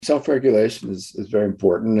Self-regulation is very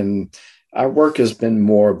important. And our work has been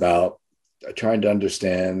more about trying to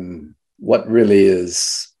understand what really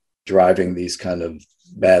is driving these kind of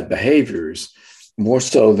bad behaviors, more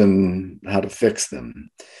so than how to fix them.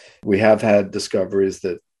 We have had discoveries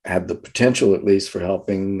that have the potential, at least, for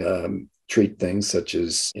helping treat things such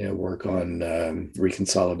as, work on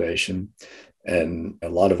reconsolidation. And a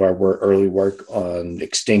lot of our early work on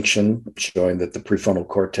extinction, showing that the prefrontal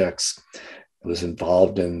cortex was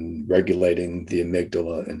involved in regulating the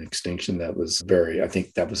amygdala and extinction. I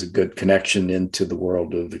think that was a good connection into the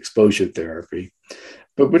world of exposure therapy.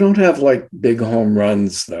 But we don't have like big home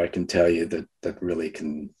runs that I can tell you that really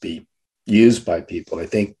can be used by people. I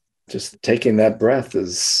think just taking that breath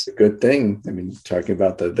is a good thing. I mean, talking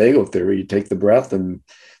about the vagal theory, you take the breath and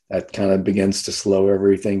that kind of begins to slow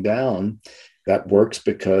everything down. That works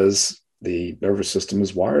because the nervous system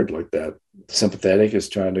is wired like that. The sympathetic is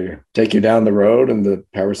trying to take you down the road, and the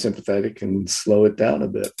parasympathetic can slow it down a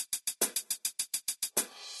bit.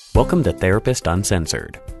 Welcome to Therapist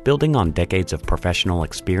Uncensored. Building on decades of professional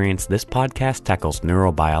experience, this podcast tackles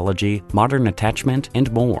neurobiology, modern attachment,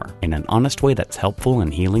 and more in an honest way that's helpful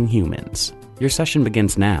in healing humans. Your session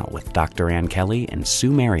begins now with Dr. Ann Kelly and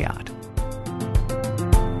Sue Marriott.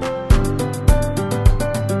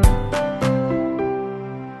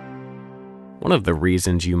 One of the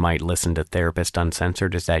reasons you might listen to Therapist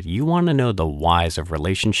Uncensored is that you want to know the whys of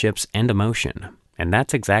relationships and emotion. And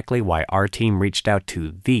that's exactly why our team reached out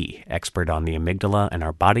to the expert on the amygdala and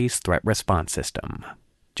our body's threat response system.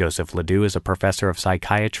 Joseph LeDoux is a professor of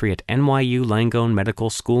psychiatry at NYU Langone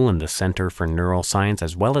Medical School and the Center for Neuroscience,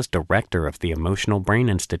 as well as director of the Emotional Brain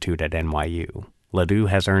Institute at NYU. LeDoux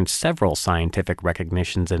has earned several scientific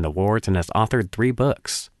recognitions and awards and has authored 3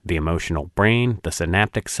 books, The Emotional Brain, The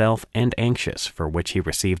Synaptic Self, and Anxious, for which he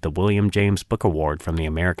received the William James Book Award from the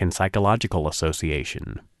American Psychological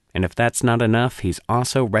Association. And if that's not enough, he's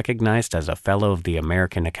also recognized as a Fellow of the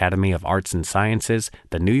American Academy of Arts and Sciences,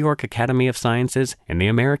 the New York Academy of Sciences, and the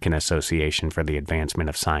American Association for the Advancement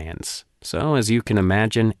of Science. So, as you can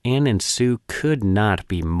imagine, Ann and Sue could not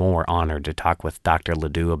be more honored to talk with Dr.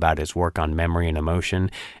 LeDoux about his work on memory and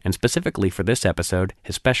emotion, and specifically for this episode,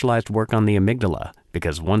 his specialized work on the amygdala,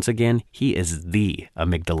 because once again, he is the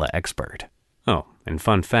amygdala expert. Oh, and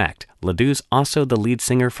fun fact, LeDoux's also the lead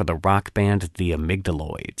singer for the rock band The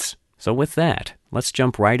Amygdaloids. So with that, let's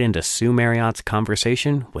jump right into Sue Marriott's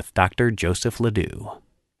conversation with Dr. Joseph LeDoux.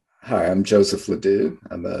 Hi, I'm Joseph LeDoux.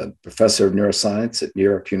 I'm a professor of neuroscience at New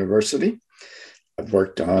York University. I've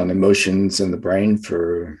worked on emotions in the brain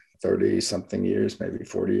for 30-something years, maybe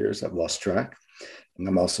 40 years. I've lost track. And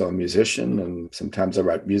I'm also a musician, and sometimes I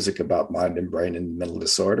write music about mind and brain and mental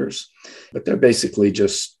disorders. But they're basically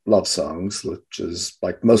just love songs, which is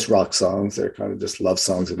like most rock songs. They're kind of just love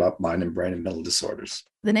songs about mind and brain and mental disorders.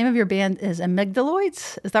 The name of your band is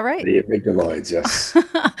Amygdaloids, is that right? The Amygdaloids, yes.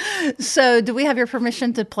 So do we have your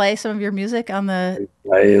permission to play some of your music on the...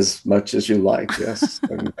 Play as much as you like, yes.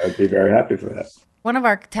 And I'd be very happy for that. One of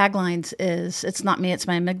our taglines is, "It's not me, it's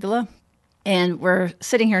my amygdala." And we're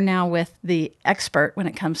sitting here now with the expert when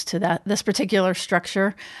it comes to this particular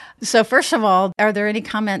structure. So first of all, are there any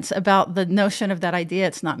comments about the notion of that idea,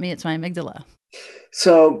 "It's not me, it's my amygdala"?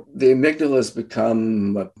 So the amygdala has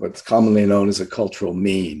become what's commonly known as a cultural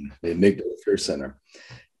meme, the amygdala fear center.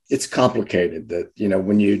 It's complicated that,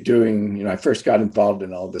 when you're doing, I first got involved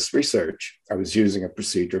in all this research, I was using a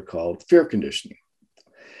procedure called fear conditioning.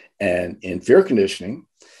 And in fear conditioning,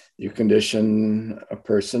 you condition a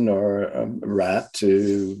person or a rat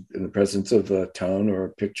to, in the presence of a tone or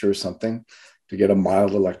a picture or something, to get a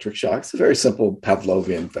mild electric shock. It's a very simple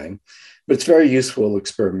Pavlovian thing, but it's very useful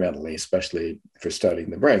experimentally, especially for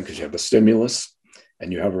studying the brain, because you have a stimulus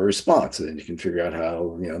and you have a response, and then you can figure out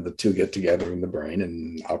how, the two get together in the brain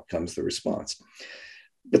and out comes the response.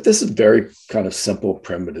 But this is very kind of simple,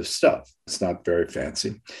 primitive stuff. It's not very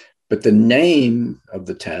fancy, but the name of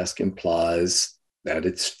the task implies that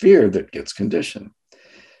it's fear that gets conditioned.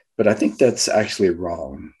 But I think that's actually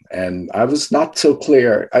wrong. And I was not so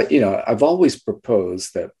clear. I've always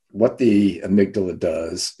proposed that what the amygdala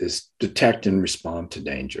does is detect and respond to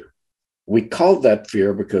danger. We called that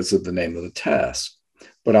fear because of the name of the task.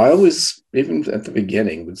 But I always, even at the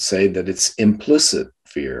beginning, would say that it's implicit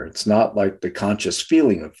fear. It's not like the conscious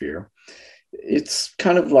feeling of fear. It's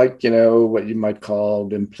kind of like, what you might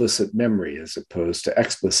call implicit memory as opposed to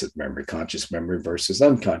explicit memory, conscious memory versus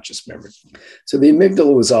unconscious memory. So the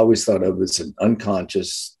amygdala was always thought of as an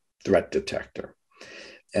unconscious threat detector.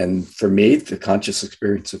 And for me, the conscious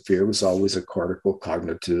experience of fear was always a cortical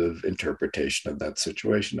cognitive interpretation of that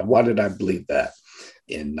situation. Now, why did I believe that?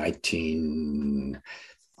 In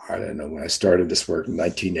I don't know, when I started this work in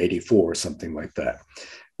 1984 or something like that.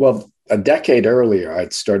 Well, a decade earlier,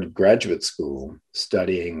 I'd started graduate school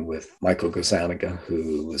studying with Michael Gazzaniga,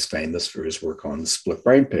 who was famous for his work on split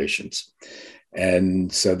brain patients.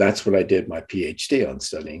 And so that's what I did my PhD on,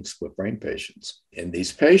 studying split brain patients. In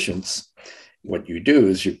these patients, what you do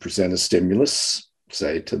is you present a stimulus,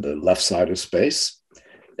 say to the left side of space,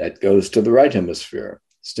 that goes to the right hemisphere.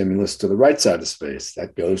 Stimulus to the right side of space,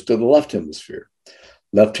 that goes to the left hemisphere.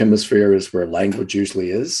 Left hemisphere is where language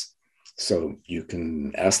usually is. So you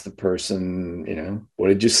can ask the person, what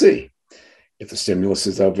did you see? If the stimulus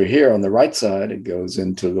is over here on the right side, it goes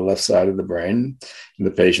into the left side of the brain. And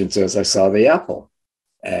the patient says, I saw the apple.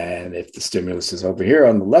 And if the stimulus is over here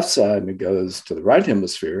on the left side and it goes to the right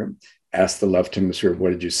hemisphere, ask the left hemisphere,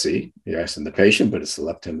 what did you see? You're asking the patient, but it's the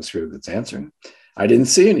left hemisphere that's answering. I didn't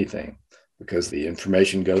see anything, because the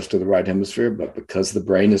information goes to the right hemisphere, but because the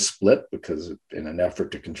brain is split, because in an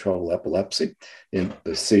effort to control epilepsy,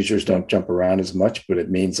 the seizures don't jump around as much, but it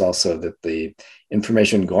means also that the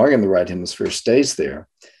information going in the right hemisphere stays there.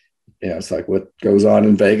 It's like what goes on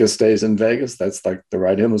in Vegas stays in Vegas. That's like the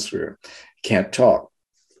right hemisphere. Can't talk.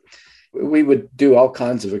 We would do all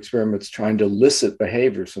kinds of experiments trying to elicit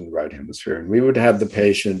behaviors from the right hemisphere. And we would have the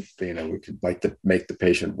patient, we could make the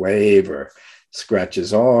patient wave or scratch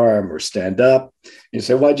his arm or stand up. You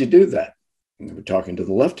say, why'd you do that? And we're talking to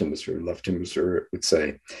the left hemisphere. The left hemisphere would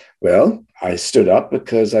say, well, I stood up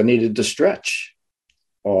because I needed to stretch.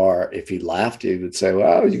 Or if he laughed, he would say,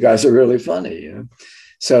 wow, you guys are really funny.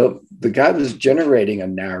 So the guy was generating a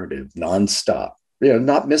narrative nonstop,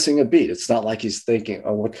 not missing a beat. It's not like he's thinking,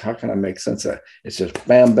 how can I make sense of that? It's just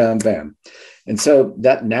bam, bam, bam. And so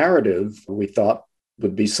that narrative, we thought,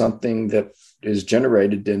 would be something that is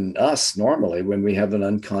generated in us normally when we have an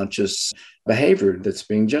unconscious behavior that's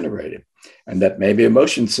being generated. And that maybe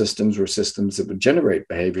emotion systems were systems that would generate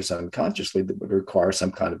behaviors unconsciously that would require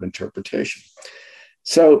some kind of interpretation.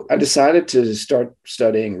 So I decided to start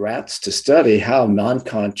studying rats to study how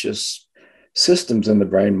non-conscious systems in the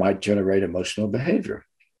brain might generate emotional behavior.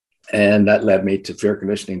 And that led me to fear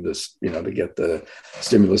conditioning, to get the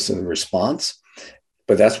stimulus and the response.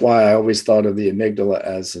 But that's why I always thought of the amygdala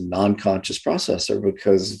as a non-conscious processor,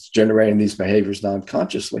 because it's generating these behaviors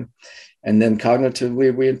non-consciously. And then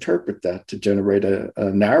cognitively, we interpret that to generate a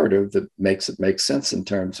narrative that makes it make sense in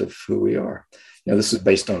terms of who we are. This is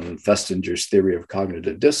based on Festinger's theory of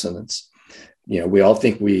cognitive dissonance. We all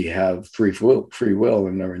think we have free will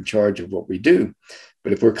and are in charge of what we do.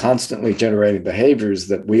 But if we're constantly generating behaviors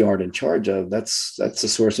that we aren't in charge of, that's a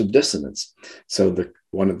source of dissonance. So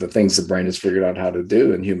one of the things the brain has figured out how to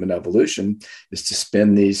do in human evolution is to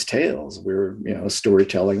spin these tales. We're, a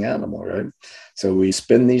storytelling animal, right? So we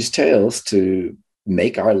spin these tales to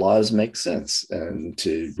make our lives make sense and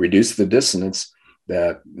to reduce the dissonance,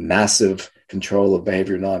 that massive control of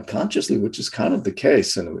behavior non-consciously, which is kind of the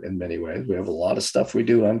case in many ways. We have a lot of stuff we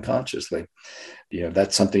do unconsciously.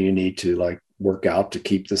 That's something you need to work out to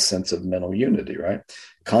keep this sense of mental unity, right?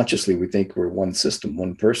 Consciously, we think we're one system,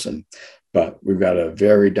 one person, but we've got a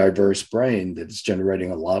very diverse brain that's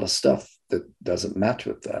generating a lot of stuff that doesn't match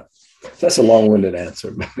with that. That's a long-winded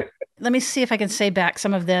answer. Let me see if I can say back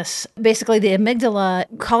some of this. Basically, the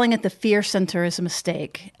amygdala, calling it the fear center is a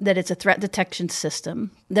mistake, that it's a threat detection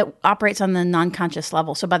system that operates on the non-conscious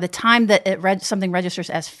level. So by the time that something registers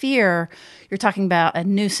as fear, you're talking about a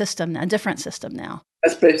new system, a different system now.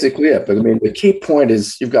 That's basically it. But the key point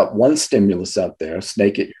is you've got one stimulus out there, a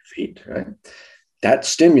snake at your feet, right? That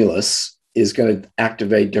stimulus is going to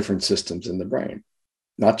activate different systems in the brain,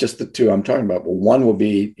 not just the two I'm talking about. Well, one will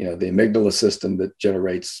be, the amygdala system that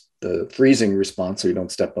generates the freezing response so you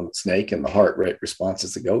don't step on the snake, and the heart rate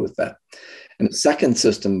responses that go with that. And the second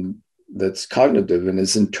system that's cognitive and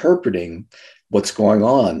is interpreting what's going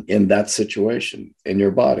on in that situation in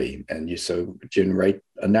your body. And you so generate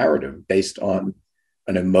a narrative based on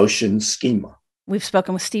an emotion schema. We've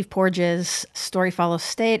spoken with Steve Porges, story follows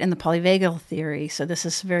state, and the polyvagal theory. So this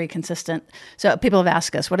is very consistent. So people have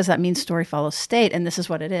asked us, what does that mean, story follows state? And this is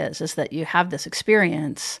what it is that you have this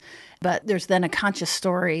experience, but there's then a conscious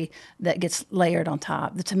story that gets layered on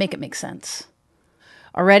top to make it make sense.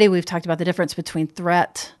 Already we've talked about the difference between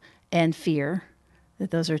threat and fear,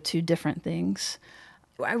 that those are two different things.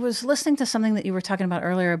 I was listening to something that you were talking about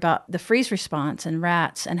earlier about the freeze response in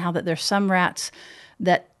rats, and how that there's some rats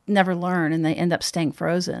that never learn and they end up staying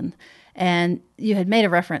frozen. And you had made a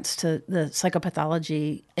reference to the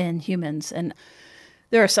psychopathology in humans. And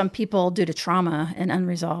there are some people, due to trauma and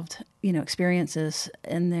unresolved, experiences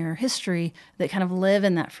in their history, that kind of live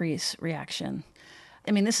in that freeze reaction.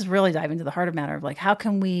 This is really diving to the heart of matter of how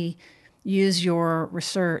can we use your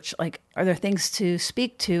research? Like, are there things to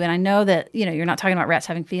speak to? And I know that, you're not talking about rats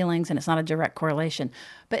having feelings and it's not a direct correlation,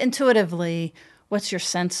 but intuitively, what's your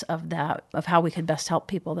sense of that, of how we could best help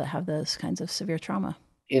people that have those kinds of severe trauma?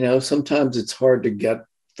 Sometimes it's hard to get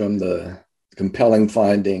from the compelling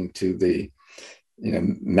finding to the,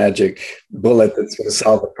 magic bullet that's going to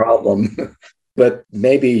solve the problem. But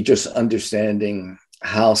maybe just understanding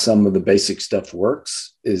how some of the basic stuff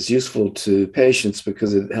works is useful to patients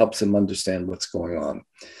because it helps them understand what's going on.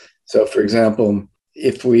 So, for example,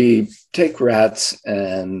 if we take rats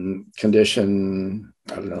and condition,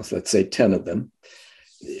 I don't know, let's say 10 of them,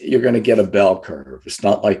 you're going to get a bell curve. It's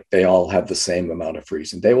not like they all have the same amount of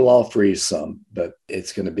freezing. They will all freeze some, but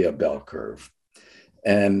it's going to be a bell curve.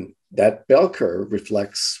 And that bell curve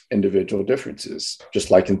reflects individual differences, just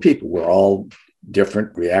like in people. We're all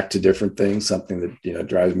different, react to different things. Something that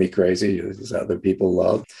drives me crazy is other people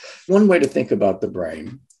love. One way to think about the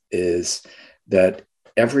brain is that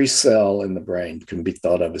every cell in the brain can be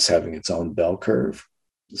thought of as having its own bell curve.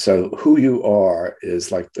 So who you are is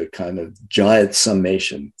like the kind of giant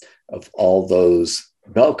summation of all those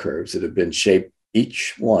bell curves that have been shaped,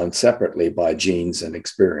 each one separately, by genes and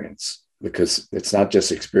experience, because it's not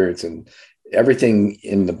just experience and everything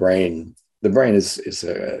in the brain. The brain is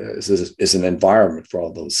an environment for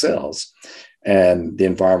all those cells. And the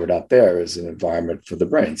environment out there is an environment for the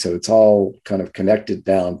brain. So it's all kind of connected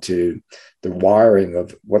down to the wiring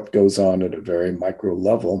of what goes on at a very micro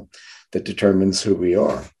level that determines who we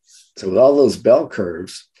are. So with all those bell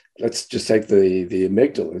curves, let's just take the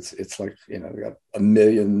amygdala. It's like, we got 1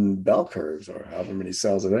 million bell curves, or however many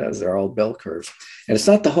cells it has. They're all bell curves. And it's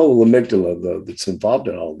not the whole amygdala, though, that's involved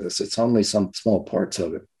in all this. It's only some small parts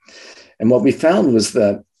of it. And what we found was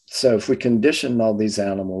that, so if we condition all these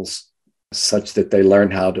animals such that they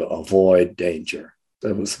learn how to avoid danger,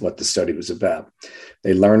 that was what the study was about.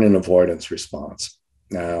 They learn an avoidance response.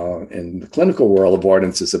 Now, in the clinical world,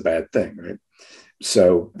 avoidance is a bad thing, right?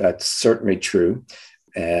 So that's certainly true.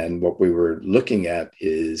 And what we were looking at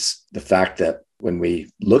is the fact that when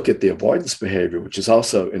we look at the avoidance behavior, which is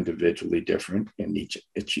also individually different in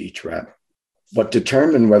each rat, what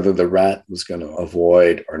determined whether the rat was going to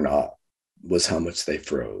avoid or not was how much they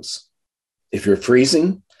froze. If you're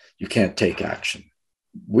freezing, you can't take action.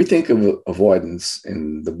 We think of avoidance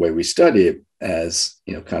in the way we study it as,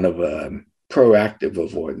 kind of a proactive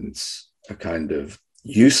avoidance, a kind of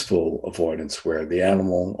useful avoidance where the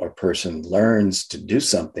animal or person learns to do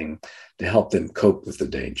something to help them cope with the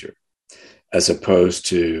danger, as opposed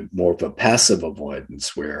to more of a passive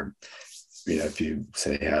avoidance where, if you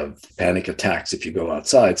say have panic attacks, if you go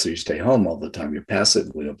outside, so you stay home all the time, you're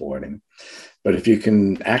passively avoiding. But if you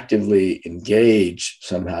can actively engage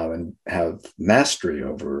somehow and have mastery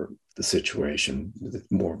over the situation,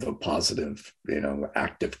 more of a positive,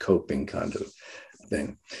 active coping kind of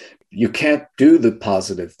thing. You can't do the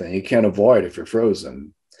positive thing. You can't avoid if you're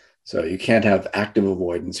frozen. So you can't have active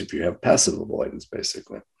avoidance if you have passive avoidance,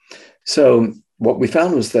 basically. So what we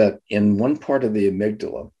found was that in one part of the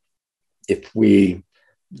amygdala, if we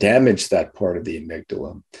damage that part of the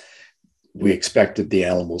amygdala, we expected the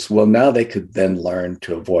animals, well, now they could then learn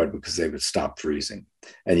to avoid because they would stop freezing.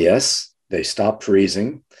 And yes, they stopped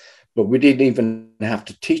freezing, but we didn't even have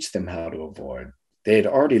to teach them how to avoid. They had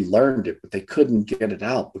already learned it, but they couldn't get it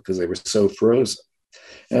out because they were so frozen.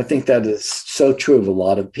 And I think that is so true of a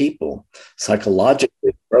lot of people,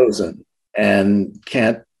 psychologically frozen and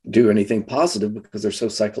can't do anything positive because they're so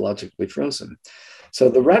psychologically frozen. So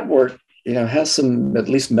the rat work, has some at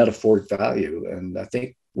least metaphoric value. And I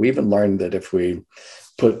think we even learned that if we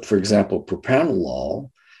put, for example,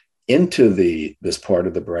 propranolol into this part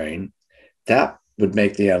of the brain, that would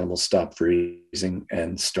make the animal stop freezing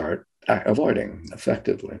and start avoiding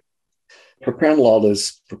effectively. Propranolol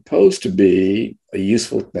is proposed to be a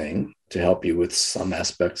useful thing to help you with some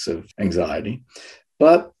aspects of anxiety,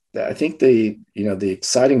 but I think the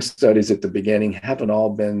exciting studies at the beginning haven't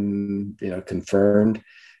all been confirmed.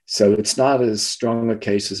 So it's not as strong a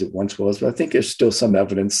case as it once was, but I think there's still some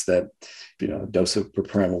evidence that a dose of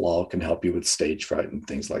propranolol can help you with stage fright and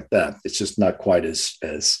things like that. It's just not quite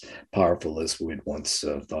as powerful as we'd once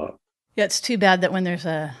thought. Yeah, it's too bad that when there's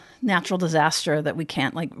a natural disaster that we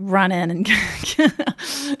can't run in and,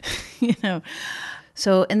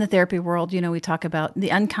 So in the therapy world, we talk about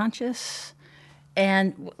the unconscious.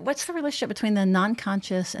 And what's the relationship between the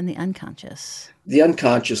non-conscious and the unconscious? The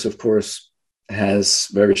unconscious, of course, has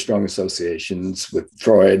very strong associations with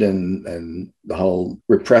Freud and the whole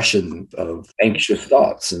repression of anxious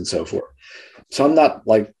thoughts and so forth. So I'm not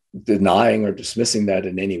denying or dismissing that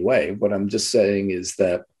in any way. What I'm just saying is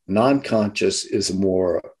that non-conscious is a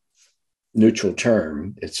more neutral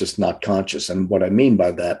term. It's just not conscious. And what I mean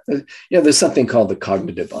by that, there's something called the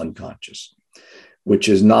cognitive unconscious, which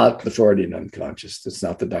is not the Freudian unconscious. It's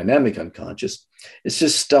not the dynamic unconscious. It's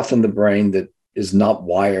just stuff in the brain that is not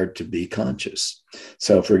wired to be conscious.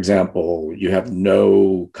 So, for example, you have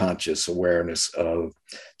no conscious awareness of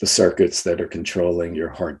the circuits that are controlling your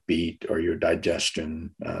heartbeat or your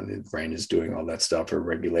digestion. The brain is doing all that stuff, or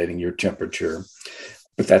regulating your temperature.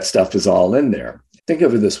 But that stuff is all in there. Think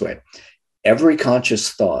of it this way. Every conscious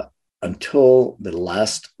thought until the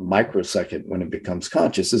last microsecond when it becomes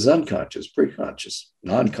conscious is unconscious, preconscious,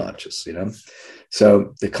 non-conscious,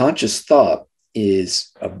 So the conscious thought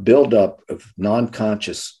is a buildup of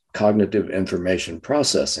non-conscious cognitive information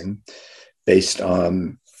processing based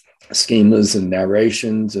on schemas and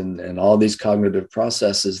narrations and all these cognitive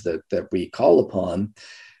processes that we call upon.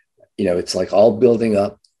 It's like all building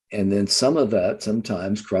up. And then some of that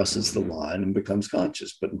sometimes crosses the line and becomes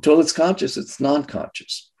conscious. But until it's conscious, it's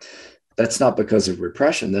non-conscious. That's not because of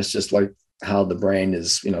repression. That's just like how the brain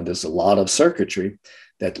is, there's a lot of circuitry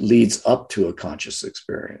that leads up to a conscious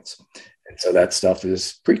experience. And so that stuff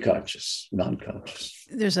is preconscious, non-conscious.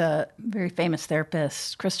 There's a very famous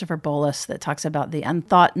therapist, Christopher Bolus, that talks about the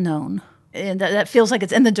unthought known. And that feels like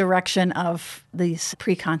it's in the direction of these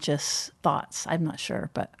preconscious thoughts. I'm not sure,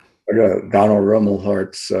 but... Donald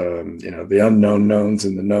Rummelhart's, the unknown knowns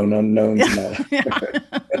and the known unknowns. Yeah,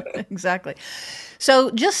 exactly. So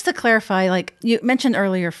just to clarify, like you mentioned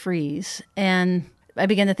earlier, freeze, and I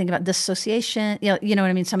began to think about dissociation, you know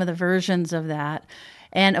what I mean? Some of the versions of that,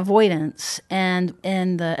 and avoidance. And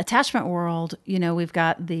in the attachment world, we've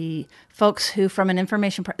got the folks who from an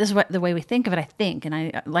information, this is the way we think of it, I think, and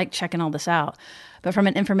I like checking all this out. But from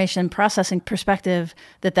an information processing perspective,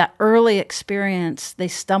 that early experience they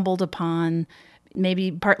stumbled upon,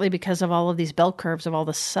 maybe partly because of all of these bell curves of all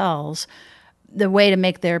the cells, the way to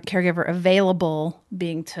make their caregiver available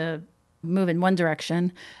being to move in one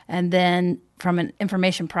direction. And then from an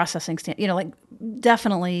information processing standpoint,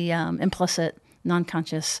 definitely implicit,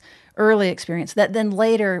 non-conscious early experience that then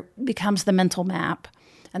later becomes the mental map.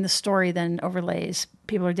 And the story then overlays,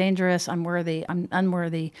 people are dangerous, I'm worthy, I'm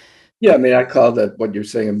unworthy. Yeah, I call that what you're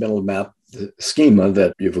saying a mental map, the schema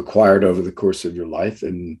that you've acquired over the course of your life.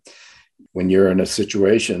 And when you're in a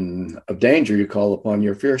situation of danger, you call upon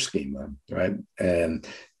your fear schema, right? And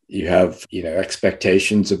you have,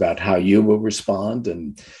 expectations about how you will respond.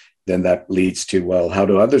 And then that leads to, well, how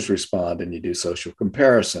do others respond? And you do social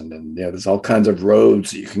comparison. And there's all kinds of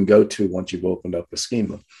roads that you can go to once you've opened up a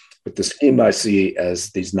schema. But the schema I see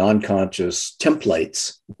as these non-conscious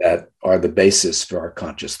templates that are the basis for our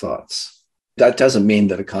conscious thoughts. That doesn't mean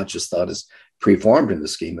that a conscious thought is preformed in the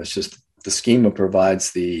schema. It's just the schema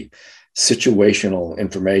provides the situational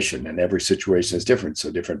information, and every situation is different.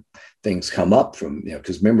 So different things come up from,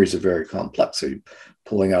 because memories are very complex. So you're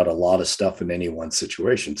pulling out a lot of stuff in any one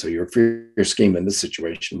situation. So your schema in this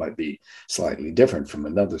situation might be slightly different from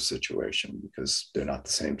another situation because they're not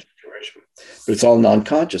the same situation. But it's all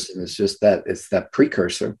non-conscious, and it's just that it's that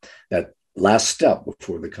precursor, that last step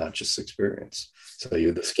before the conscious experience. So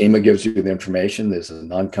the schema gives you the information. There's a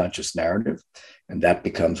non-conscious narrative, and that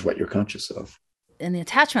becomes what you're conscious of. In the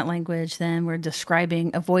attachment language, then we're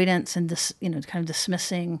describing avoidance and kind of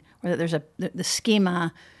dismissing, or that there's the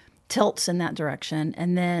schema tilts in that direction,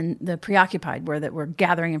 and then the preoccupied, where that we're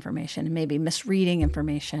gathering information and maybe misreading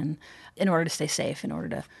information in order to stay safe, in order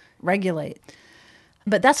to regulate.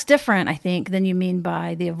 But that's different, I think, than you mean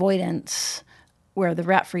by the avoidance where the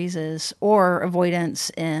rat freezes, or avoidance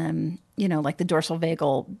in, like the dorsal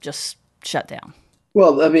vagal just shut down.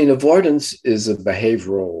 Well, avoidance is a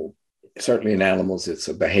behavioral, certainly in animals, it's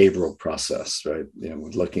a behavioral process, right? We're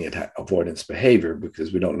looking at avoidance behavior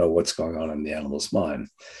because we don't know what's going on in the animal's mind.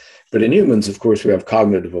 But in humans, of course, we have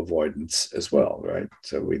cognitive avoidance as well, right?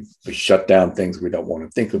 So we shut down things we don't want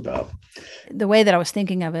to think about. The way that I was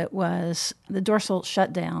thinking of it was the dorsal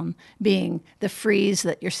shutdown being the freeze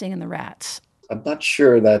that you're seeing in the rats. I'm not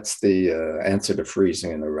sure that's the answer to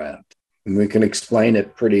freezing in a rat. And we can explain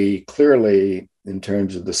it pretty clearly in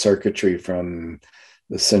terms of the circuitry from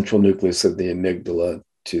the central nucleus of the amygdala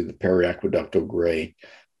to the periaqueductal gray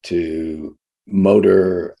to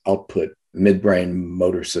motor output, midbrain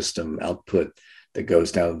motor system output that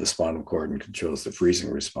goes down to the spinal cord and controls the freezing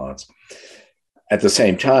response. At the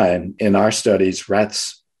same time, in our studies,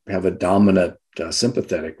 rats have a dominant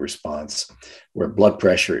sympathetic response where blood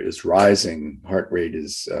pressure is rising, heart rate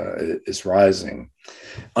is rising.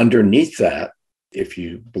 Underneath that, if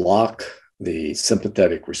you block the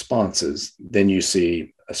sympathetic responses, then you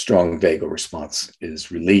see a strong vagal response is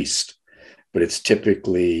released, but it's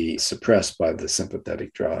typically suppressed by the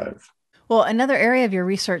sympathetic drive. Well, another area of your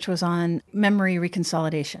research was on memory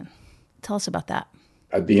reconsolidation. Tell us about that.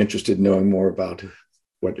 I'd be interested in knowing more about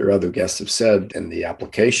what your other guests have said and the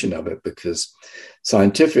application of it, because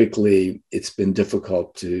scientifically, it's been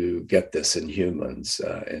difficult to get this in humans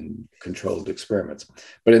in controlled experiments.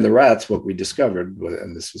 But in the rats, what we discovered,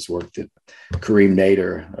 and this was work that Kareem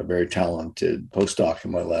Nader, a very talented postdoc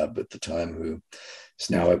in my lab at the time, who is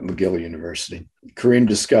now at McGill University, Kareem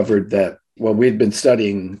discovered that, well, we'd been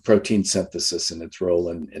studying protein synthesis and its role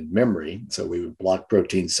in memory. So we would block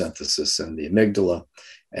protein synthesis in the amygdala.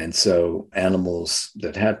 And so animals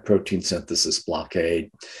that had protein synthesis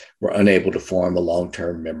blockade were unable to form a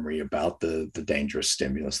long-term memory about the dangerous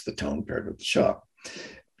stimulus, the tone paired with the shock.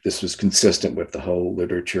 This was consistent with the whole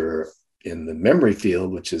literature in the memory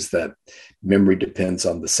field, which is that memory depends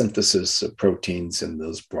on the synthesis of proteins in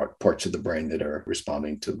those parts of the brain that are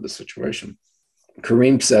responding to the situation.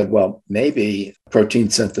 Kareem said, well, maybe protein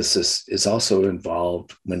synthesis is also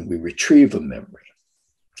involved when we retrieve a memory.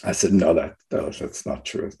 I said, no, that's not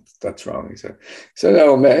true. That's wrong. He said,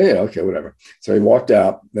 oh, man, yeah, okay, whatever. So he walked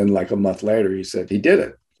out. Then like a month later, he said he did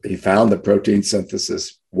it. He found that protein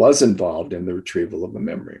synthesis was involved in the retrieval of a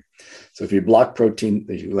memory. So if you block protein,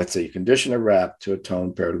 let's say you condition a rat to a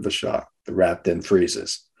tone paired with a shock, the rat then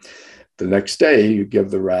freezes. The next day, you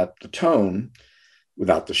give the rat the tone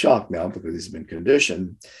without the shock now because he's been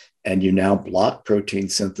conditioned, and you now block protein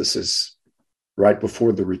synthesis right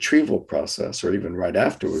before the retrieval process or even right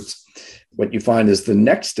afterwards. What you find is the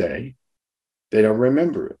next day, they don't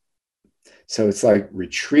remember it. So it's like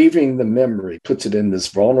retrieving the memory puts it in this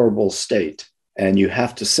vulnerable state, and you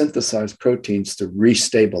have to synthesize proteins to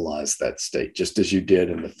restabilize that state, just as you did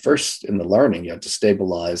in the learning. You have to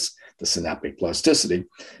stabilize the synaptic plasticity.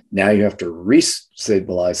 Now you have to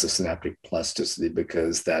restabilize the synaptic plasticity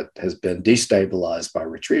because that has been destabilized by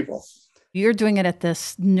retrieval. You're doing it at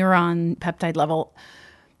this neuron peptide level.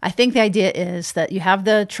 I think the idea is that you have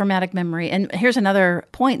the traumatic memory. And here's another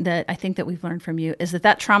point that I think that we've learned from you is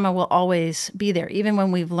that trauma will always be there, even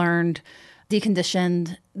when we've learned,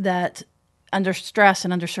 deconditioned, that under stress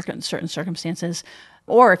and under certain circumstances,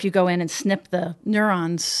 or if you go in and snip the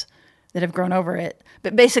neurons that have grown over it.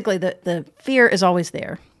 But basically, the fear is always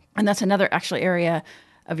there. And that's another actually area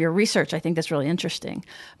of your research I think that's really interesting.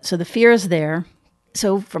 So the fear is there.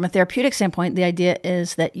 So from a therapeutic standpoint, the idea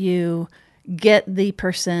is that you get the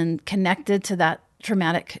person connected to that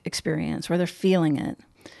traumatic experience where they're feeling it.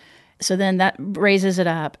 So then that raises it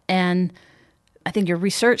up. And I think your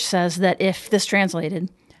research says that if this translated,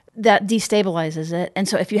 that destabilizes it. And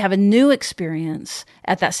so if you have a new experience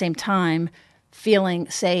at that same time, feeling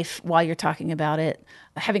safe while you're talking about it,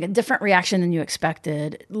 having a different reaction than you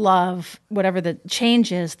expected, love, whatever the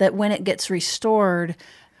change is, that when it gets restored,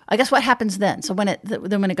 I guess what happens then? So when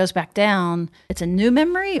it goes back down, it's a new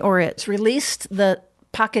memory or it's released the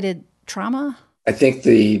pocketed trauma? I think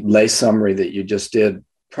the lay summary that you just did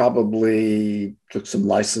probably took some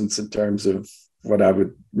license in terms of what I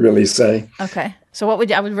would really say. Okay. So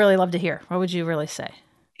I would really love to hear. What would you really say?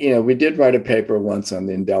 We did write a paper once on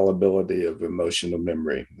the indelibility of emotional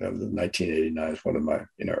memory. 1989 is one of my,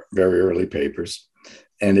 very early papers.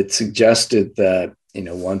 And it suggested that,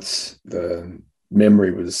 once the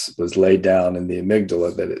memory was laid down in the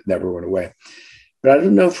amygdala, that it never went away. But I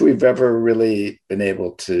don't know if we've ever really been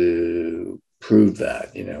able to prove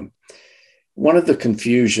that. One of the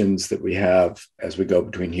confusions that we have as we go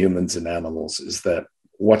between humans and animals is that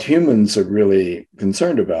what humans are really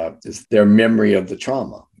concerned about is their memory of the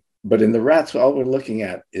trauma. But in the rats, all we're looking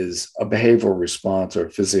at is a behavioral response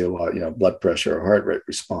or physiological, blood pressure or heart rate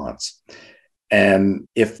response. And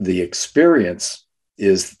if the experience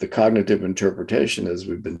is the cognitive interpretation, as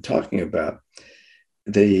we've been talking about,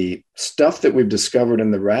 the stuff that we've discovered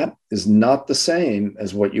in the rat is not the same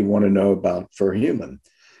as what you want to know about for a human.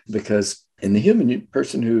 Because in the human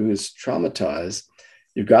person who is traumatized,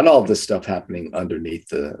 you've got all this stuff happening underneath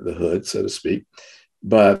the hood, so to speak.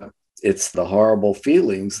 But it's the horrible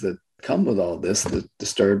feelings that come with all this that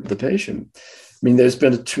disturb the patient. I mean, there's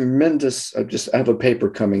been a tremendous, I have a paper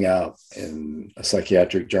coming out in a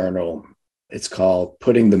psychiatric journal. It's called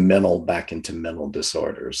Putting the Mental Back into Mental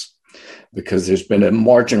Disorders, because there's been a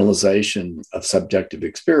marginalization of subjective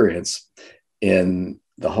experience in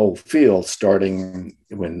the whole field, starting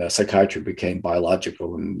when psychiatry became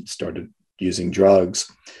biological and started using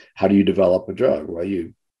drugs. How do you develop a drug? Well,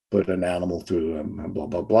 you put an animal through blah,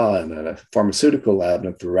 blah, blah, in a pharmaceutical lab,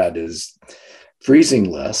 and if the rat is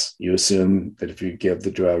freezing less, you assume that if you give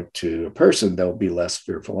the drug to a person, they'll be less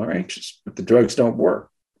fearful or anxious. But the drugs don't work.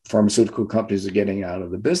 Pharmaceutical companies are getting out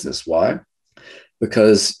of the business. Why?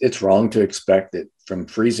 Because it's wrong to expect that from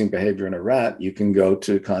freezing behavior in a rat, you can go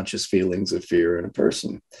to conscious feelings of fear in a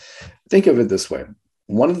person. Think of it this way.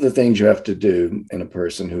 One of the things you have to do in a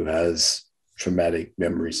person who has traumatic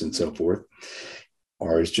memories and so forth,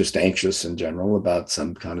 or is just anxious in general about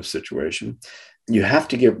some kind of situation, you have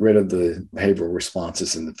to get rid of the behavioral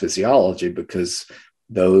responses in the physiology, because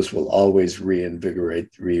those will always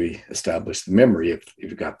reinvigorate, reestablish the memory if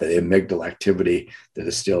you've got the amygdala activity that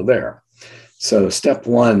is still there. So step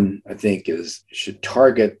one, I think, is you should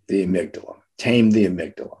target the amygdala, tame the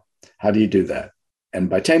amygdala. How do you do that?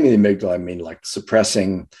 And by taming the amygdala, I mean like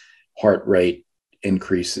suppressing heart rate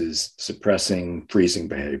increases, suppressing freezing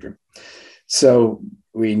behavior. So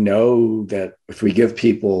we know that if we give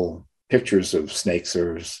people pictures of snakes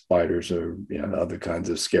or spiders or other kinds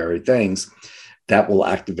of scary things, that will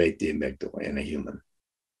activate the amygdala in a human.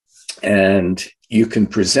 And you can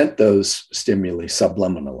present those stimuli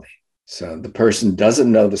subliminally. So the person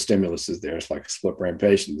doesn't know the stimulus is there. It's like a split brain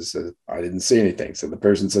patient that says, I didn't see anything. So the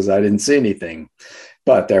person says, I didn't see anything,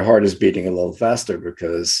 but their heart is beating a little faster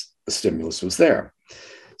because the stimulus was there.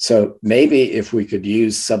 So maybe if we could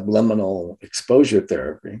use subliminal exposure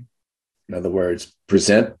therapy, in other words,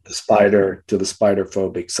 present the spider to the spider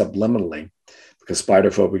phobic subliminally, because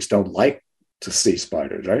spider phobics don't like to see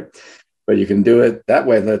spiders, right? But you can do it that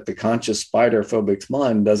way that the conscious spider phobic's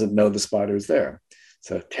mind doesn't know the spider's there.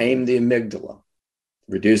 So tame the amygdala,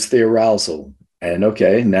 reduce the arousal. And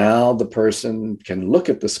okay, now the person can look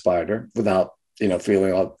at the spider without,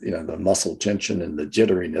 feeling all, the muscle tension and the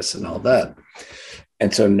jitteriness and all that.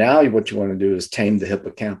 And so now what you want to do is tame the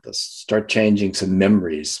hippocampus, start changing some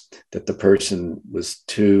memories that the person was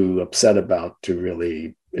too upset about to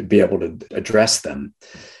really be able to address them.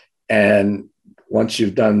 And once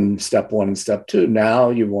you've done step one and step two, now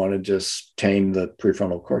you want to just tame the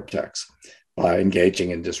prefrontal cortex by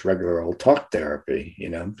engaging in just regular old talk therapy,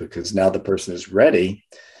 because now the person is ready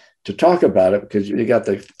to talk about it, because you got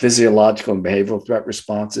the physiological and behavioral threat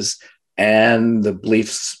responses and the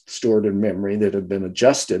beliefs stored in memory that have been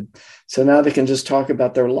adjusted. So now they can just talk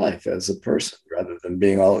about their life as a person rather than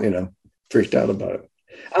being all, freaked out about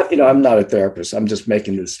it. I'm not a therapist. I'm just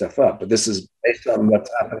making this stuff up, but this is based on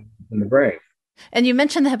what's happening in the brain. And you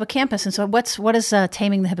mentioned the hippocampus. And so what does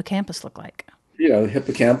taming the hippocampus look like? The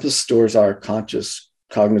hippocampus stores our conscious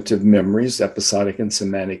cognitive memories, episodic and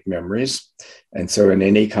semantic memories. And so in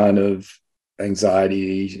any kind of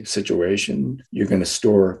anxiety situation, you're going to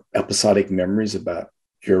store episodic memories about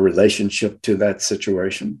your relationship to that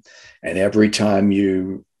situation. And every time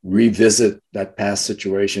you revisit that past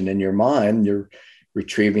situation in your mind, you're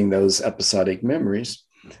retrieving those episodic memories.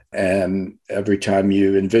 And every time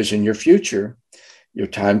you envision your future, you're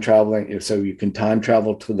time traveling. So you can time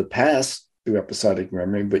travel to the past through episodic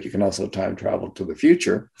memory, but you can also time travel to the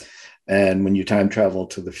future. And when you time travel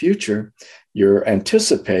to the future, you're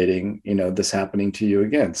anticipating, this happening to you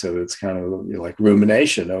again. So it's kind of like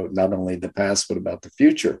rumination of not only the past, but about the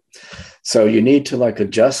future. So you need to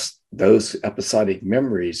adjust those episodic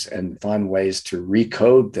memories and find ways to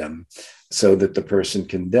recode them so that the person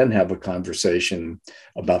can then have a conversation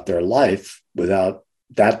about their life without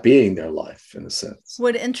that being their life, in a sense.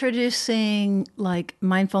 Would introducing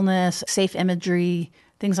mindfulness, safe imagery,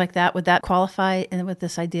 things like that, would that qualify with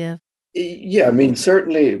this idea? Yeah,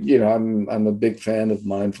 certainly, I'm a big fan of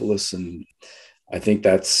mindfulness, and I think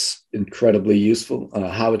that's incredibly useful.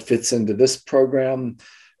 How it fits into this program,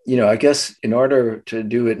 I guess in order to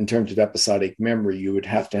do it in terms of episodic memory, you would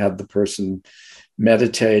have to have the person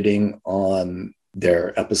meditating on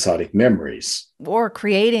their episodic memories. Or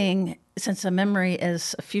creating, since a memory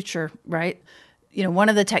is a future, right? One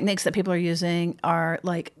of the techniques that people are using are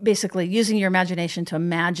basically using your imagination to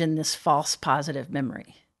imagine this false positive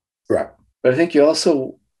memory. Right. But I think you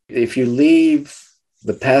also, if you leave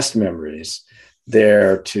the past memories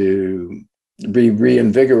there to be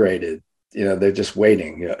reinvigorated, they're just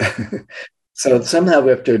waiting. So somehow we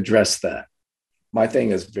have to address that. My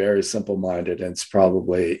thing is very simple-minded, and it's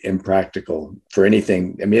probably impractical for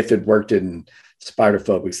anything. If it worked in spider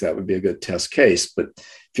phobics, that would be a good test case. But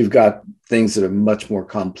if you've got things that are much more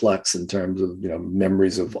complex in terms of,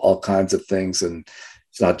 memories of all kinds of things, and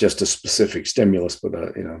it's not just a specific stimulus, but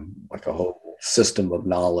a whole system of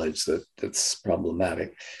knowledge that's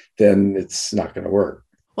problematic, then it's not going to work.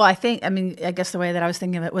 Well, I guess the way that I was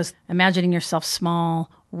thinking of it was imagining yourself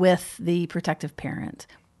small with the protective parent.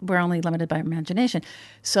 We're only limited by imagination,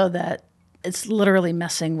 so that it's literally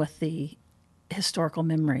messing with the historical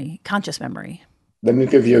memory, conscious memory. Let me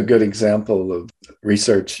give you a good example of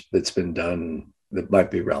research that's been done that might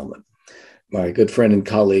be relevant. My good friend and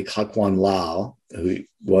colleague, Hakwon Lau, who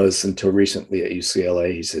was until recently at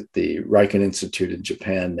UCLA, he's at the Riken Institute in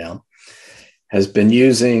Japan now, has been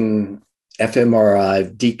using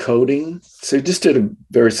fMRI decoding. So he just did a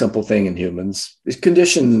very simple thing in humans. He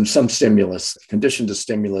conditioned a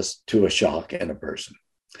stimulus to a shock in a person.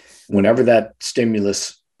 Whenever that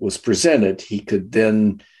stimulus was presented, he could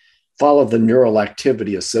then follow the neural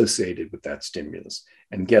activity associated with that stimulus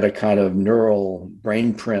and get a kind of neural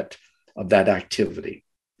brain print of that activity.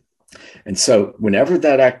 And so whenever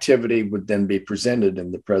that activity would then be presented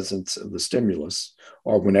in the presence of the stimulus,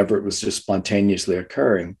 or whenever it was just spontaneously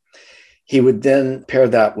occurring, he would then pair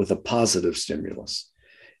that with a positive stimulus.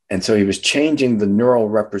 And so he was changing the neural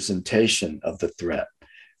representation of the threat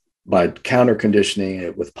by counter conditioning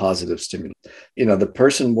it with positive stimulus. The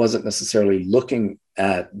person wasn't necessarily looking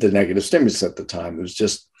at the negative stimulus at the time. It was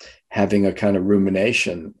just having a kind of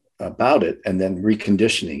rumination about it and then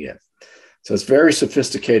reconditioning it. So it's very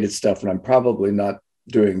sophisticated stuff, and I'm probably not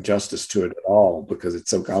doing justice to it at all because it's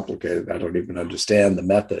so complicated. I don't even understand the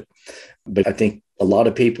method. But I think a lot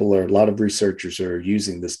of researchers are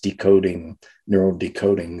using this neural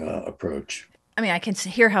decoding approach. I mean, I can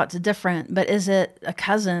hear how it's different, but is it a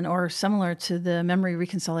cousin or similar to the memory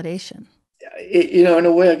reconsolidation? In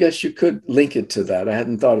a way, I guess you could link it to that. I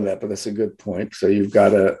hadn't thought of that, but that's a good point. So you've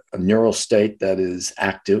got a neural state that is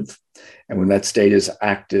active. And when that state is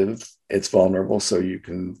active, it's vulnerable. So you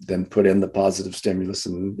can then put in the positive stimulus.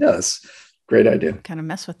 And yes, great idea. Kind of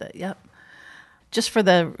mess with it. Yep. Just for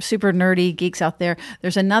the super nerdy geeks out there,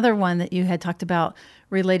 there's another one that you had talked about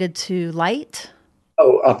related to light.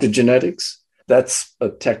 Oh, optogenetics. That's a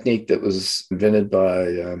technique that was invented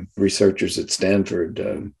by researchers at Stanford.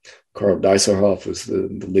 Carl Dieserhoff was the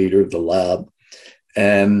leader of the lab.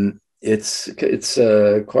 And it's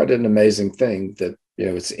quite an amazing thing that,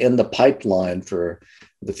 it's in the pipeline for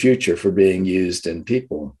the future for being used in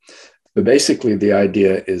people. But basically, the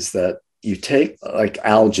idea is that you take like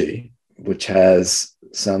algae, which has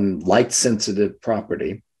some light sensitive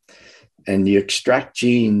property, and you extract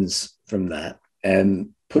genes from that and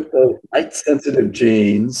put those light sensitive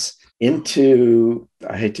genes into,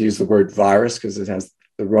 I hate to use the word virus because it has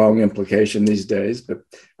the wrong implication these days, but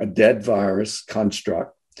a dead virus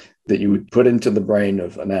construct that you would put into the brain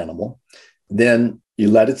of an animal. Then you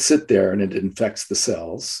let it sit there and it infects the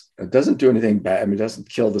cells. It doesn't do anything bad. I mean, it doesn't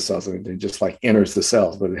kill the cells. It just like enters the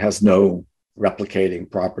cells, but it has no replicating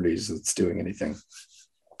properties that's doing anything.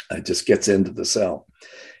 It just gets into the cell.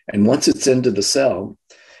 And once it's into the cell,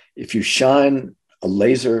 if you shine a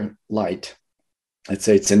laser light, let's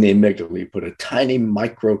say it's in the amygdala, you put a tiny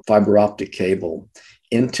micro fiber optic cable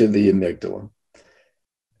into the amygdala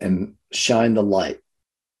and shine the light.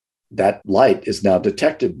 That light is now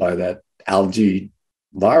detected by that algae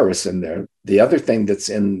virus in there. The other thing that's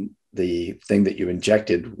in the thing that you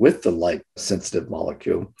injected with the light sensitive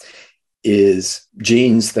molecule is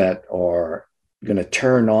genes that are going to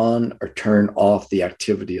turn on or turn off the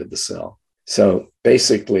activity of the cell. So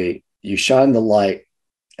basically, you shine the light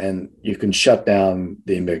and you can shut down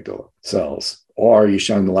the amygdala cells, or you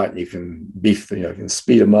shine the light and you can you can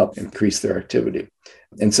speed them up, increase their activity.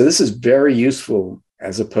 And so this is very useful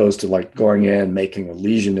as opposed to like going in, making a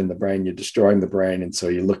lesion in the brain, you're destroying the brain. And so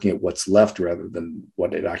you're looking at what's left rather than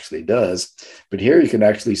what it actually does. But here you can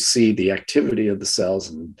actually see the activity of the cells,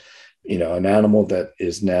 and, an animal that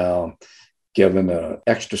is now given an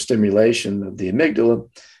extra stimulation of the amygdala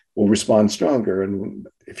will respond stronger. And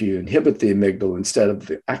if you inhibit the amygdala instead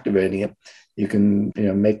of activating it, you can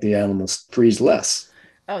make the animals freeze less.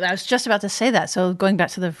 Oh, I was just about to say that. So going back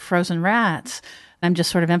to the frozen rats, I'm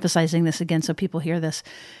just sort of emphasizing this again so people hear this.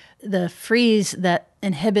 The freeze that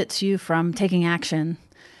inhibits you from taking action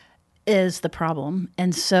is the problem.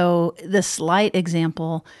 And so this light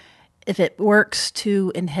example, if it works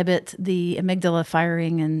to inhibit the amygdala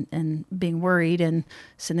firing and being worried and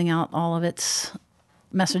sending out all of its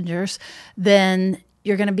messengers, then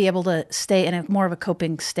you're going to be able to stay in a more of a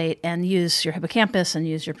coping state and use your hippocampus and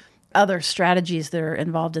use your other strategies that are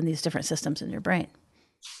involved in these different systems in your brain.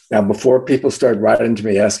 Now, before people start writing to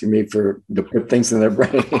me asking me to put things in their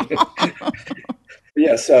brain.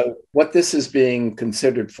 Yeah, so what this is being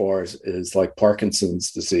considered for is like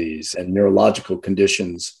Parkinson's disease and neurological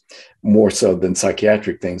conditions more so than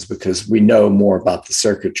psychiatric things, because we know more about the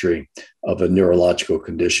circuitry of a neurological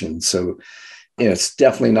condition. So, it's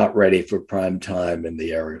definitely not ready for prime time in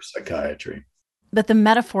the area of psychiatry. But the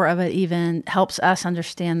metaphor of it even helps us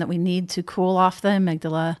understand that we need to cool off the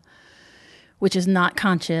amygdala, which is not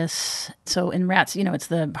conscious. So in rats, it's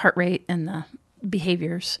the heart rate and the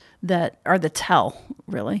behaviors that are the tell,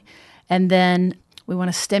 really. And then We want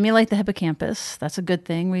to stimulate the hippocampus. That's a good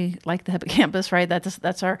thing. We like the hippocampus, right?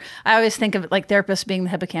 That's our, I always think of it like therapists being the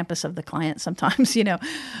hippocampus of the client. Sometimes,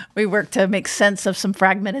 we work to make sense of some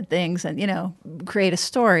fragmented things and, create a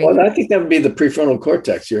story. Well, I think that would be the prefrontal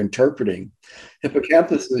cortex. You're interpreting.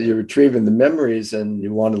 Hippocampus, you're retrieving the memories and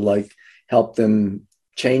you want to help them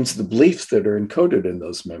change the beliefs that are encoded in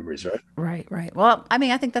those memories, right? Right. Well,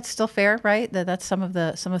 I think that's still fair, right? That's some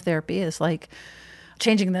of therapy is like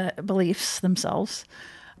changing the beliefs themselves.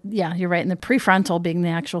 Yeah, you're right. And the prefrontal being the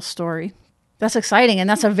actual story. That's exciting. And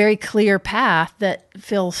that's a very clear path that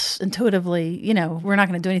feels intuitively, we're not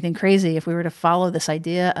going to do anything crazy if we were to follow this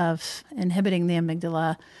idea of inhibiting the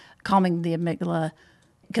amygdala, calming the amygdala,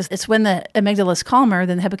 because it's when the amygdala is calmer,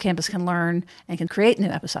 then the hippocampus can learn and can create new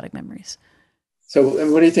episodic memories. So,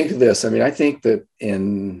 and what do you think of this? I think that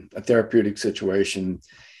in a therapeutic situation,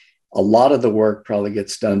 a lot of the work probably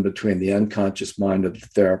gets done between the unconscious mind of the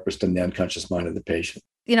therapist and the unconscious mind of the patient.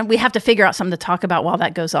 We have to figure out something to talk about while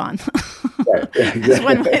that goes on. Right. Yeah, exactly. That's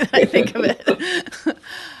one way that I think of it.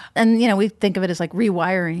 And, we think of it as like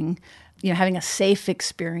rewiring, having a safe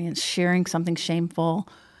experience, sharing something shameful.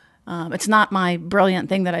 It's not my brilliant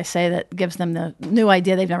thing that I say that gives them the new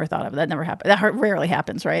idea they've never thought of. That never happens. That rarely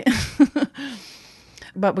happens, right?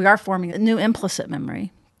 But we are forming a new implicit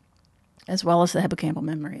memory, as well as the hippocampal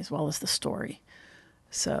memory, as well as the story.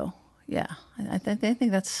 So, yeah, I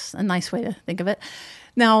think that's a nice way to think of it.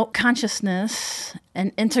 Now, consciousness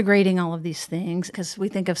and integrating all of these things, because we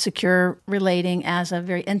think of secure relating as a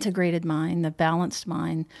very integrated mind, the balanced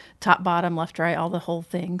mind, top, bottom, left, right, all the whole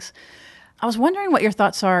things. I was wondering what your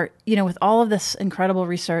thoughts are, with all of this incredible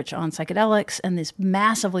research on psychedelics and these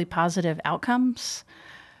massively positive outcomes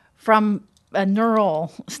from a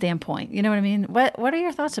neural standpoint. You know what I mean? What are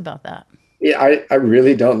your thoughts about that? Yeah, I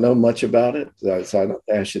really don't know much about it. So I don't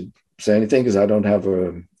think I should say anything because I don't have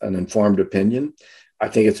an informed opinion. I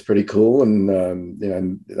think it's pretty cool. And,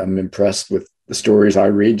 I'm impressed with the stories I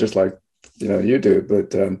read, just like, you do.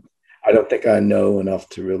 But I don't think I know enough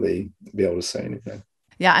to really be able to say anything.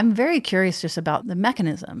 Yeah, I'm very curious just about the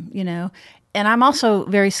mechanism, and I'm also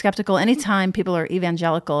very skeptical anytime people are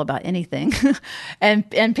evangelical about anything.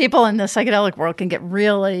 and people in the psychedelic world can get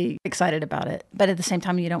really excited about it. But at the same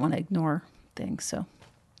time, you don't want to ignore things. So,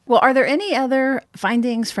 well, are there any other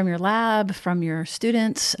findings from your lab, from your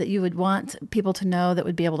students that you would want people to know that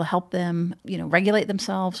would be able to help them, regulate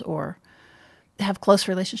themselves or have close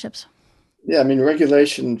relationships? Yeah,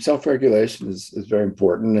 self-regulation is very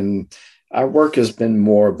important. And our work has been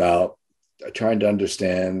more about trying to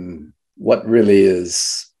understand what really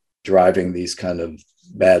is driving these kind of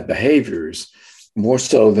bad behaviors, more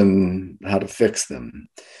so than how to fix them.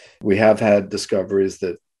 We have had discoveries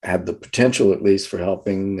that have the potential, at least, for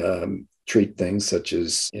helping treat things such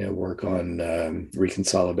as work on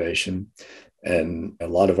reconsolidation, and a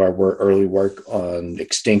lot of our early work on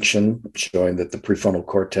extinction, showing that the prefrontal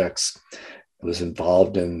cortex was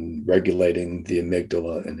involved in regulating the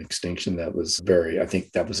amygdala and extinction. I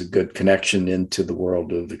think that was a good connection into the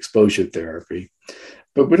world of exposure therapy.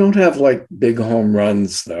 But we don't have big home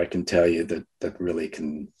runs that I can tell you that really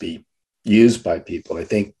can be used by people. I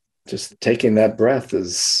think just taking that breath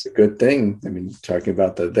is a good thing. Talking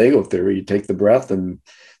about the vagal theory, you take the breath and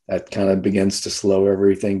that kind of begins to slow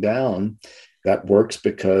everything down. That works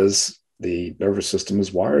because the nervous system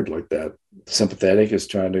is wired like that. Sympathetic is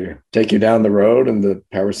trying to take you down the road, and the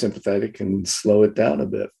parasympathetic can slow it down a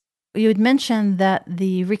bit. You had mentioned that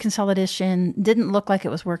the reconsolidation didn't look like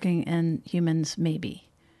it was working in humans, maybe.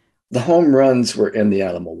 The home runs were in the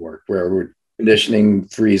animal work, where we're conditioning,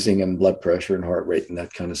 freezing, and blood pressure and heart rate and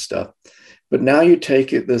that kind of stuff. But now you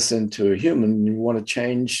take this into a human, you want to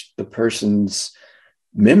change the person's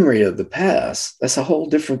memory of the past. That's a whole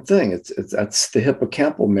different thing. That's the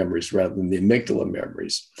hippocampal memories rather than the amygdala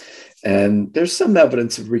memories. And there's some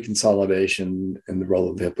evidence of reconsolidation and the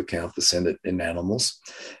role of the hippocampus in it in animals,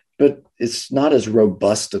 but it's not as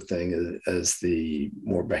robust a thing as the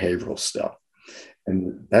more behavioral stuff.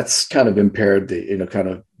 And that's kind of impaired kind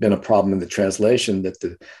of been a problem in the translation, that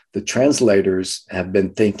the translators have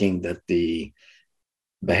been thinking that the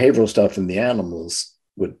behavioral stuff in the animals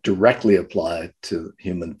would directly apply to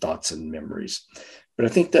human thoughts and memories. But I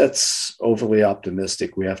think that's overly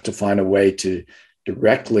optimistic. We have to find a way to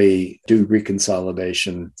directly do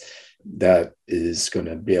reconsolidation that is going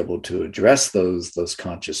to be able to address those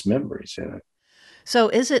conscious memories. So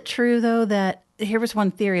is it true, though, that here was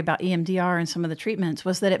one theory about EMDR and some of the treatments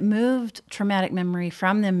was that it moved traumatic memory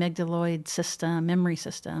from the amygdaloid memory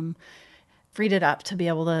system, freed it up to be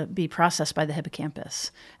able to be processed by the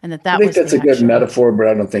hippocampus, and that I think that's a good metaphor, but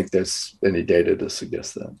I don't think there's any data to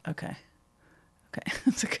suggest that. Okay. Okay.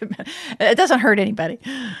 That's a good. It doesn't hurt anybody.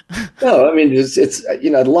 No, I mean, it's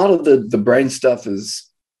a lot of the brain stuff is,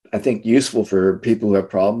 I think, useful for people who have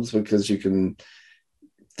problems because you can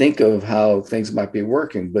think of how things might be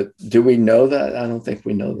working. But do we know that? I don't think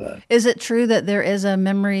we know that. Is it true that there is an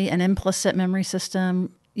implicit memory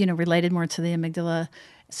system, related more to the amygdala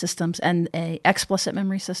systems, and a explicit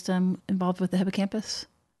memory system involved with the hippocampus?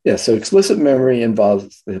 Yeah, so explicit memory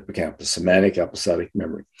involves the hippocampus, semantic episodic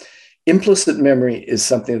memory. Implicit memory is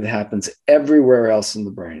something that happens everywhere else in the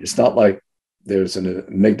brain. It's not like there's an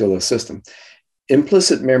amygdala system.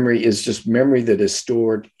 Implicit memory is just memory that is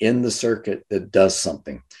stored in the circuit that does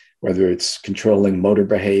something, whether it's controlling motor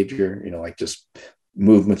behavior, like just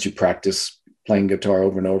movements you practice playing guitar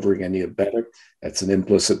over and over again, you get better. That's an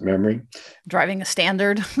implicit memory. Driving a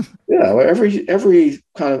standard. Yeah, well, every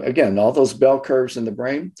kind of, again, all those bell curves in the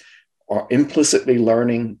brain are implicitly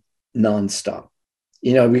learning nonstop.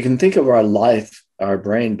 We can think of our life, our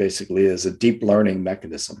brain basically as a deep learning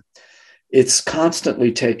mechanism. It's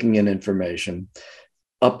constantly taking in information,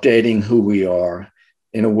 updating who we are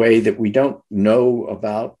in a way that we don't know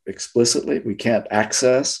about explicitly, we can't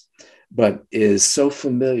access, but is so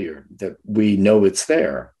familiar that we know it's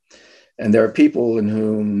there. And there are people in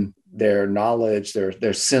whom their knowledge,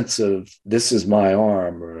 their sense of this is my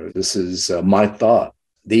arm or this is my thought,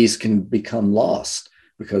 these can become lost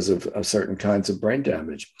because of certain kinds of brain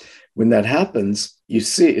damage. When that happens, you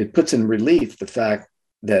see it puts in relief the fact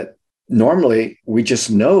that normally we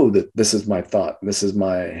just know that this is my thought, this is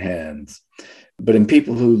my hands. But in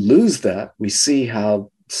people who lose that, we see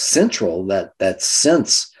how central that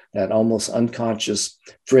sense, that almost unconscious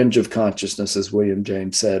fringe of consciousness, as William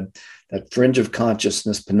James said, that fringe of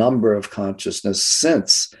consciousness, penumbra of consciousness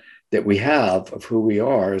sense that we have of who we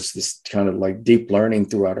are is this kind of like deep learning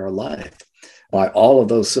throughout our life by all of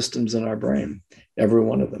those systems in our brain, every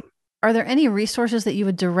one of them. Are there any resources that you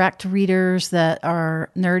would direct readers that are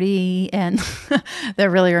nerdy and that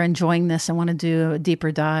really are enjoying this and want to do a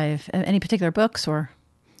deeper dive? Any particular books or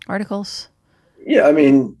articles? Yeah, I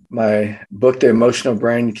mean, my book, The Emotional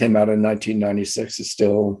Brain, came out in 1996. It's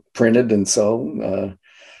still printed and sold.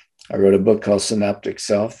 I wrote a book called Synaptic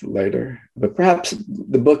Self later. But perhaps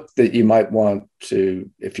the book that you might want to,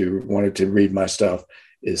 if you wanted to read my stuff,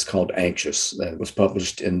 is called Anxious. That was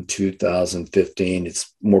published in 2015.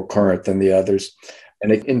 It's more current than the others.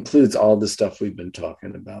 And it includes all the stuff we've been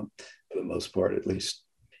talking about, for the most part, at least.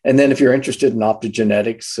 And then if you're interested in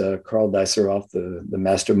optogenetics, Carl Diceroff, the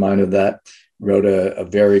mastermind of that, wrote a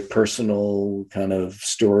very personal kind of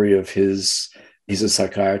story of he's a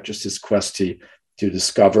psychiatrist, his quest to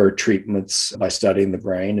discover treatments by studying the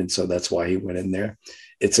brain. And so that's why he went in there.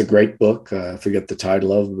 It's a great book. I forget the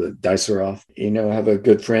title of, but Diceroff. I have a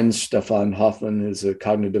good friend, Stefan Hoffman, who's a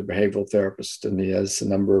cognitive behavioral therapist, and he has a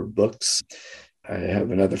number of books. I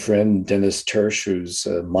have another friend, Dennis Tersch, who's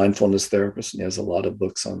a mindfulness therapist, and he has a lot of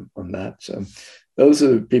books on that. So those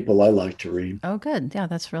are the people I like to read. Oh, good. Yeah,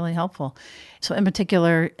 that's really helpful. So in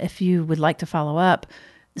particular, if you would like to follow up,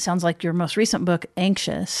 it sounds like your most recent book,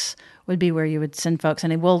 Anxious, would be where you would send folks,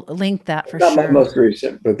 and we'll link that for Not sure. my most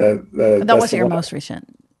recent, but that was your most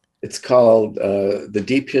recent. It's called The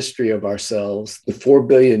Deep History of Ourselves, the 4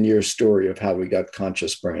 billion year story of how we got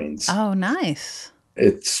conscious brains. Oh, nice.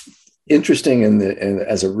 It's interesting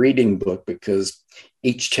as a reading book because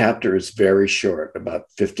each chapter is very short, about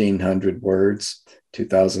 1,500 words,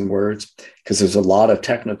 2,000 words, because there's a lot of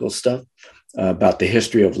technical stuff about the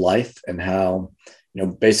history of life and how,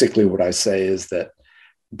 basically what I say is that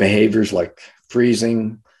behaviors like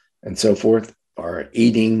freezing and so forth, or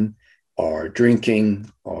eating, or drinking,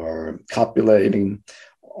 or copulating,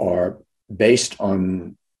 are based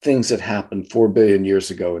on things that happened 4 billion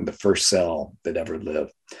years ago in the first cell that ever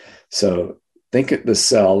lived. So think of the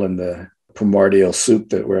cell in the primordial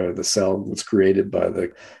soup where the cell was created by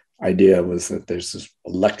the idea was that there's this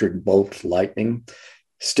electric bolt lightning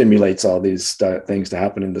stimulates all these things to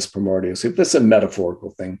happen in this primordial soup. That's a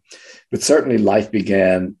metaphorical thing, but certainly life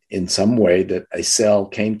began in some way that a cell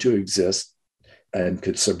came to exist and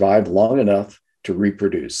could survive long enough to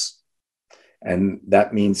reproduce. And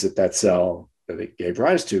that means that cell that it gave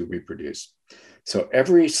rise to reproduced. So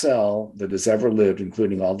every cell that has ever lived,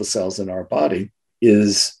 including all the cells in our body,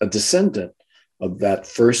 is a descendant of that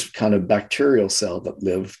first kind of bacterial cell that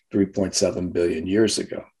lived 3.7 billion years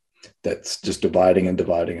ago. That's just dividing and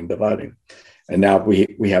dividing and dividing. And now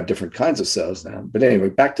we have different kinds of cells now. But anyway,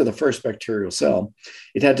 back to the first bacterial cell,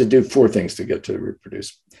 it had to do 4 things to get to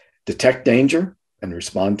reproduce. Detect danger and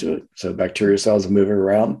respond to it. So bacterial cells are moving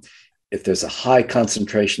around. If there's a high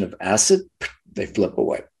concentration of acid, they flip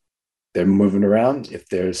away. They're moving around. If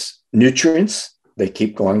there's nutrients, they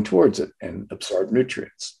keep going towards it and absorb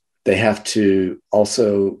nutrients. They have to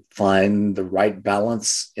also find the right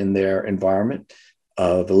balance in their environment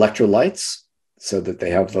of electrolytes so that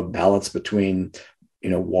they have a balance between,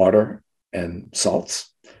 water and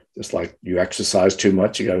salts. Just like you exercise too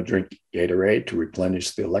much, you got to drink Gatorade to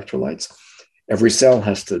replenish the electrolytes. Every cell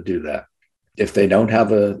has to do that. If they don't have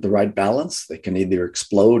the right balance, they can either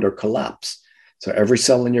explode or collapse. So every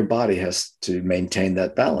cell in your body has to maintain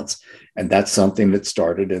that balance. And that's something that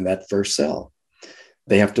started in that first cell.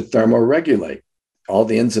 They have to thermoregulate. All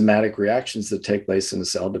the enzymatic reactions that take place in a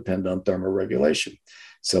cell depend on thermoregulation.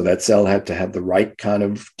 So that cell had to have the right kind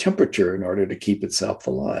of temperature in order to keep itself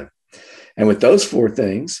alive. And with those four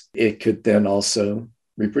things, it could then also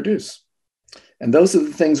reproduce. And those are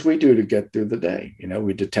the things we do to get through the day.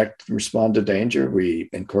 We detect and respond to danger. We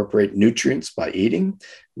incorporate nutrients by eating.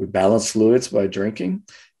 We balance fluids by drinking,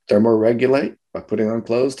 thermoregulate by putting on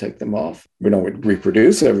clothes, take them off. We don't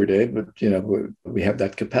reproduce every day, but, we have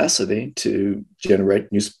that capacity to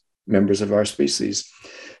generate new members of our species.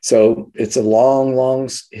 So it's a long, long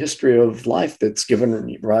history of life that's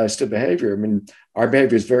given rise to behavior. I mean, our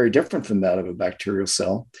behavior is very different from that of a bacterial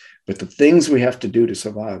cell, but the things we have to do to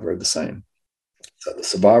survive are the same. So the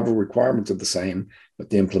survival requirements are the same, but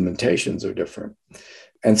the implementations are different.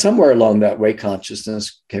 And somewhere along that way,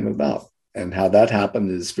 consciousness came about. And how that happened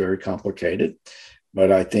is very complicated.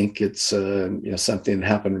 But I think it's something that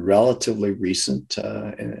happened relatively recent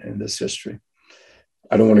in this history.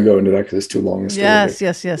 I don't want to go into that because it's too long a story. Yes.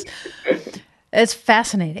 It's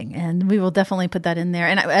fascinating, and we will definitely put that in there.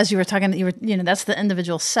 And as you were talking, that's the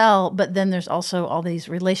individual cell, but then there's also all these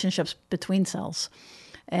relationships between cells.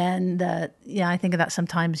 And I think of that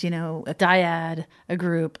sometimes, a dyad, a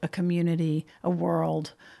group, a community, a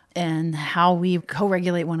world, and how we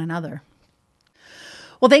co-regulate one another.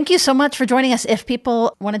 Well, thank you so much for joining us. If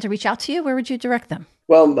people wanted to reach out to you, where would you direct them?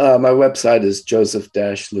 Well, my website is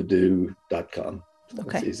joseph-ledoux.com.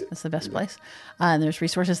 Okay, that's the best place. And there's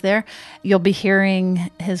resources there. You'll be hearing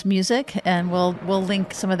his music, and we'll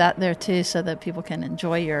link some of that there too, so that people can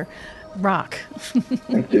enjoy your rock.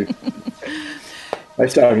 Thank you.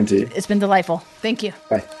 Nice talking to you. It's been delightful. Thank you.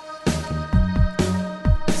 Bye.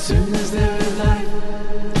 As soon as there is light,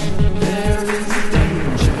 there is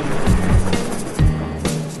danger.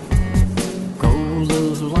 Goal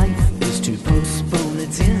of life is to postpone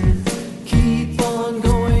its end. Keep on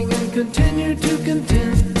going and continue to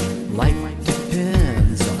contend. Life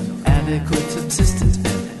depends on adequate subsistence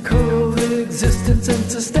and coexistence and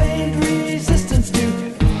sustained resistance to.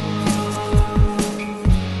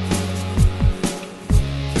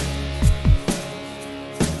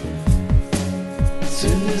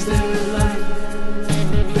 Soon as there is light,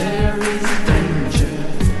 there is danger.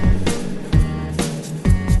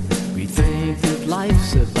 We think that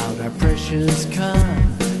life's about our precious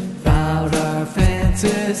kind, about our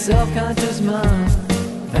fancy self-conscious mind.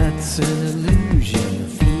 That's an illusion, a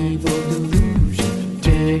feeble delusion,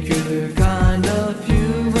 particular kind of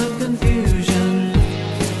human confusion.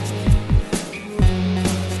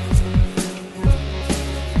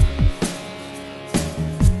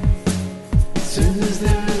 Soon as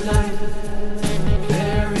there is light,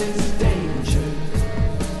 there is danger.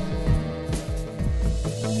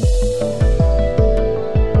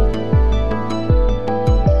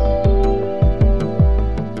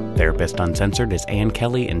 Therapist Uncensored is Ann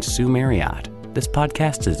Kelly and Sue Marriott. This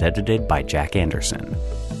podcast is edited by Jack Anderson.